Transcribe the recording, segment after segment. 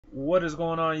What is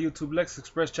going on, YouTube? Lex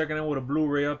Express checking in with a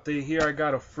Blu-ray update. Here I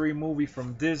got a free movie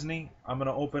from Disney. I'm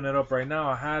gonna open it up right now.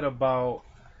 I had about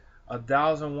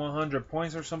 1,100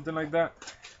 points or something like that,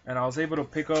 and I was able to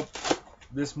pick up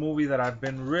this movie that I've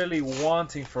been really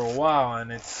wanting for a while,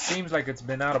 and it seems like it's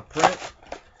been out of print.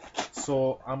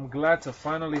 So I'm glad to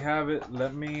finally have it.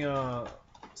 Let me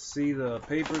see the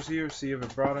papers here, see if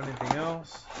it brought anything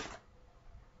else.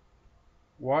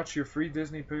 Watch your free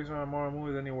Disney Pixar and Marvel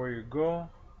movies anywhere you go.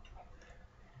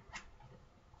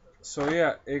 So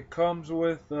yeah, it comes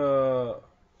with a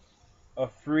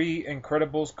free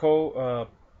Incredibles code.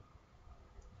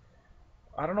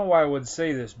 I don't know why I would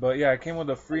say this, but yeah, it came with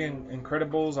a free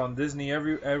Incredibles on Disney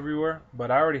everywhere. But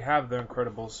I already have the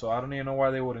Incredibles, so I don't even know why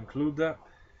they would include that.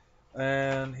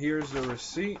 And here's the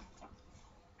receipt.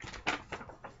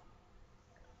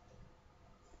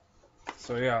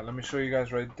 So yeah, let me show you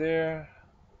guys right there.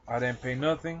 I didn't pay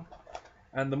nothing.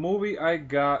 And the movie I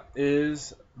got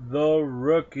is The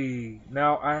Rookie.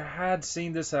 Now, I had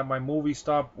seen this at my movie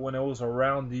stop when it was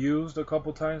around used a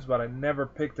couple times, but I never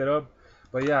picked it up.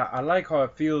 But yeah, I like how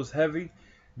it feels heavy.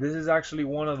 This is actually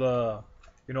one of the,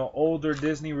 older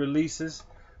Disney releases.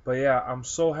 But yeah, I'm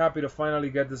so happy to finally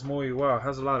get this movie. Wow, it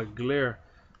has a lot of glare.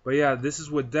 But yeah, this is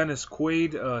with Dennis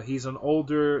Quaid. He's an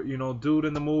older, dude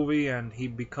in the movie, and he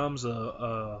becomes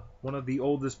one of the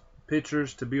oldest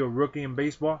pitchers to be a rookie in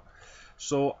baseball.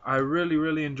 So I really,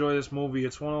 really enjoy this movie.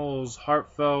 It's one of those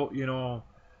heartfelt,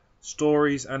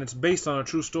 stories, and it's based on a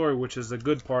true story, which is the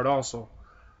good part also.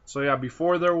 So yeah,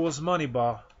 before there was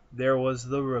Moneyball, there was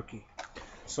The Rookie.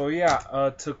 So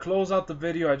yeah, to close out the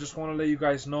video, I just want to let you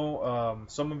guys know,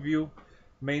 some of you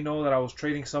may know that I was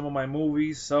trading some of my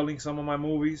movies, selling some of my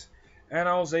movies, and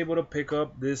I was able to pick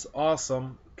up this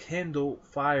awesome Kindle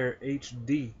Fire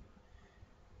HD.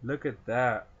 Look at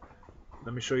that.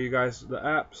 Let me show you guys the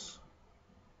apps.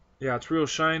 Yeah, it's real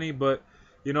shiny, but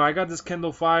I got this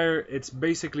Kindle Fire. It's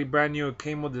basically brand new. It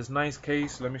came with this nice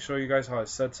case. Let me show you guys how it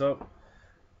sets up.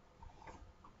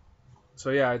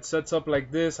 So yeah, it sets up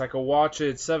like this. I can watch it.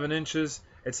 It's 7 inches.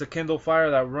 It's a Kindle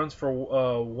Fire that runs for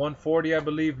 140, I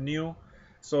believe, new.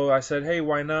 So I said, hey,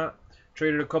 why not?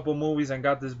 Traded a couple movies and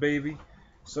got this baby.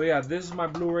 So yeah, this is my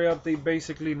Blu-ray update.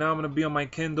 Basically, now I'm gonna be on my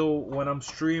Kindle when I'm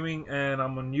streaming, and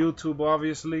I'm on YouTube,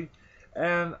 obviously.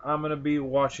 And I'm going to be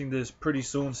watching this pretty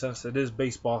soon since it is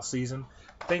baseball season.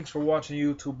 Thanks for watching,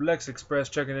 YouTube. Lex Express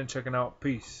checking in, checking out.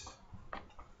 Peace.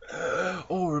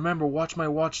 Oh, remember, watch my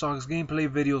Watch Dogs gameplay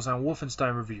videos on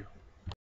Wolfenstein review.